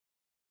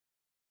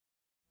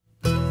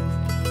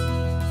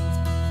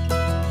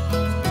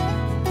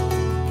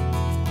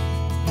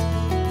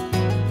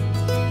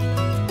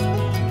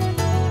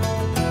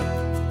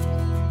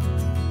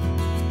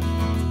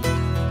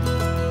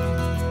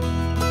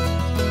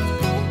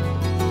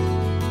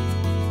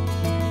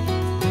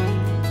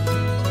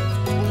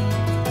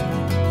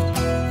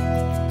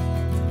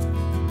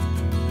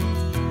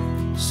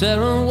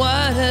Sarah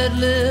Whitehead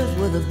lived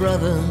with her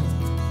brother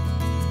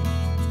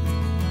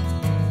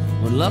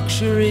when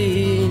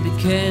luxury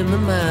became the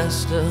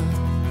master.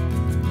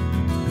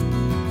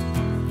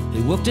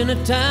 He worked in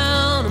a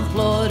town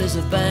employed as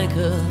a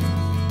banker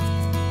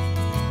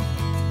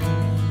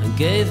and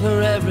gave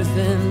her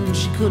everything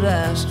she could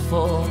ask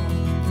for.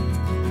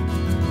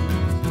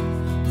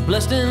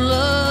 Blessed in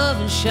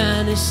love and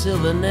shiny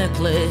silver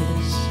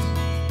necklace,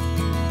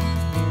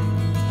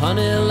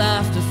 honey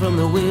laughter from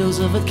the wheels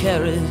of a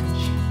carriage,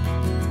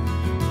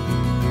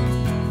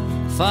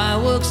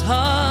 fireworks,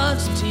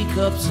 hearts,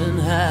 teacups and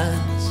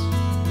hats.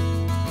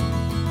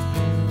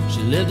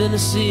 She lived in a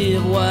sea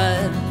of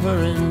white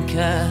purring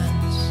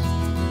cats.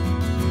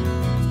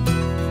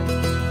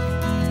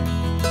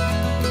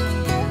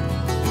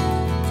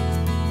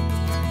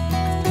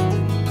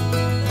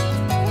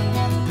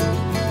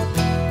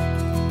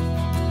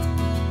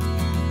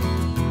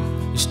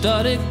 He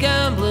started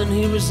gambling,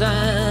 he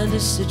resigned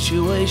his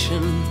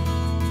situation.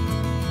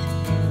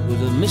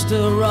 With a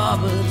Mr.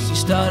 Roberts, he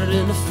started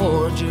in a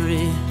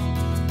forgery.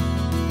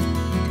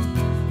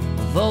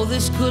 Although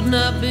this could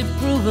not be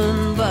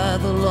proven by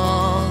the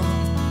law,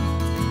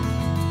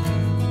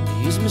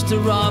 he used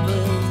Mr.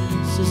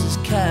 Roberts as his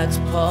cat's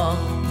paw.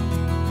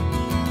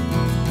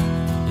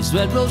 He's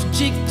red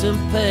rose-cheeked and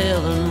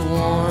pale and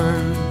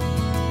worn,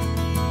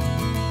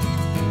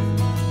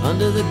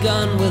 under the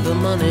gun with the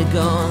money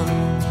gone.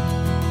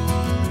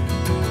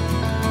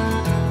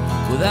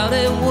 Without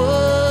a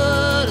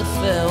word of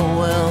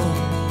farewell,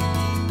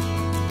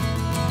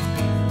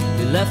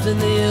 he left in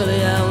the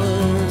early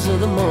hours of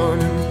the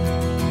morning.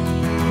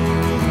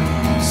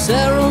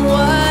 Sarah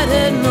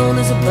Whitehead, known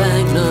as a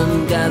bank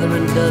nun,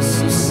 gathering dust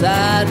so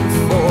sad and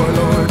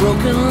forlorn,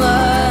 broken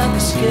like a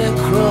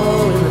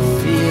scarecrow in the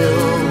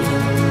field.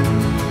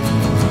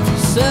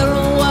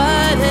 Sarah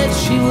Whitehead,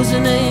 she was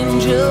an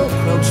angel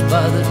crouched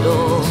by the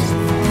door,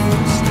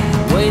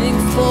 waiting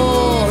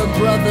for her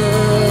brother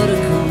to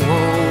come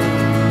home.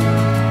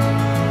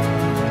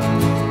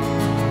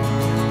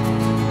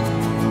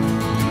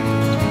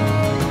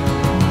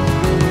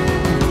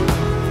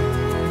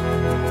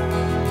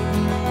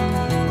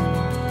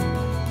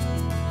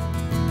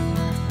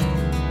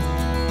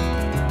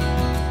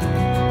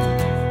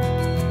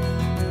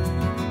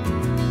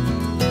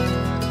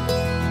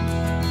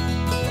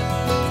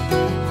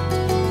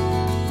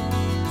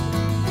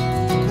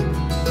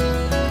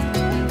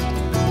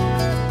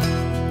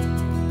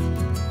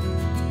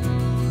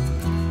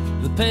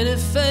 Painted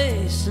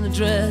face and a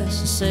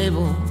dress of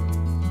sable,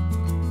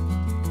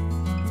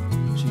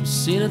 she was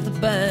seen at the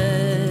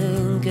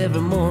bank every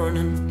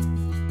morning.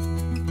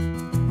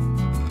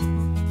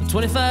 For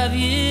 25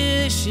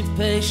 years she'd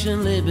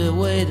patiently been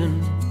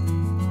waiting,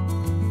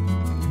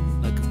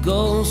 like a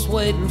ghost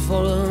waiting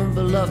for a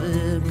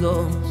beloved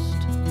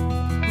ghost.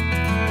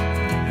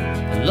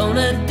 Alone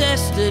and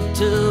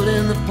destitute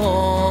in the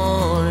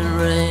pouring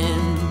rain,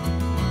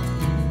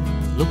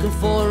 looking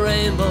for a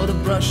rainbow to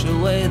brush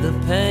away the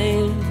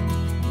pain.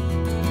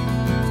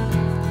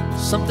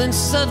 Something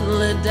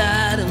suddenly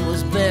died and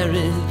was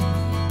buried.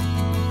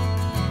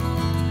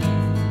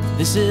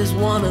 This is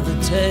one of the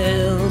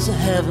tales of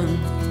heaven.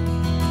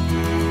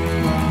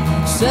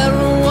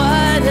 Sarah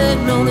Whitehead,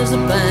 known as a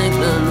bank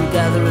nun,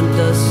 gathering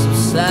dust so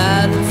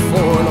sad and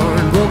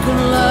forlorn, broken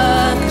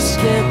like a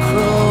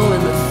scarecrow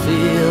in the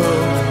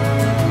field.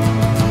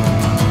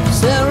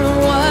 Sarah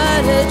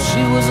Whitehead,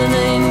 she was an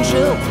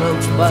angel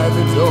crouched by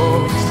the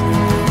door,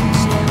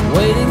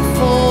 waiting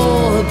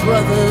for her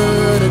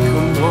brother to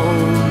come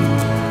home,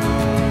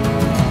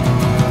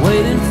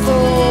 waiting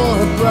for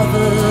her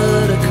brother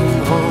to come home.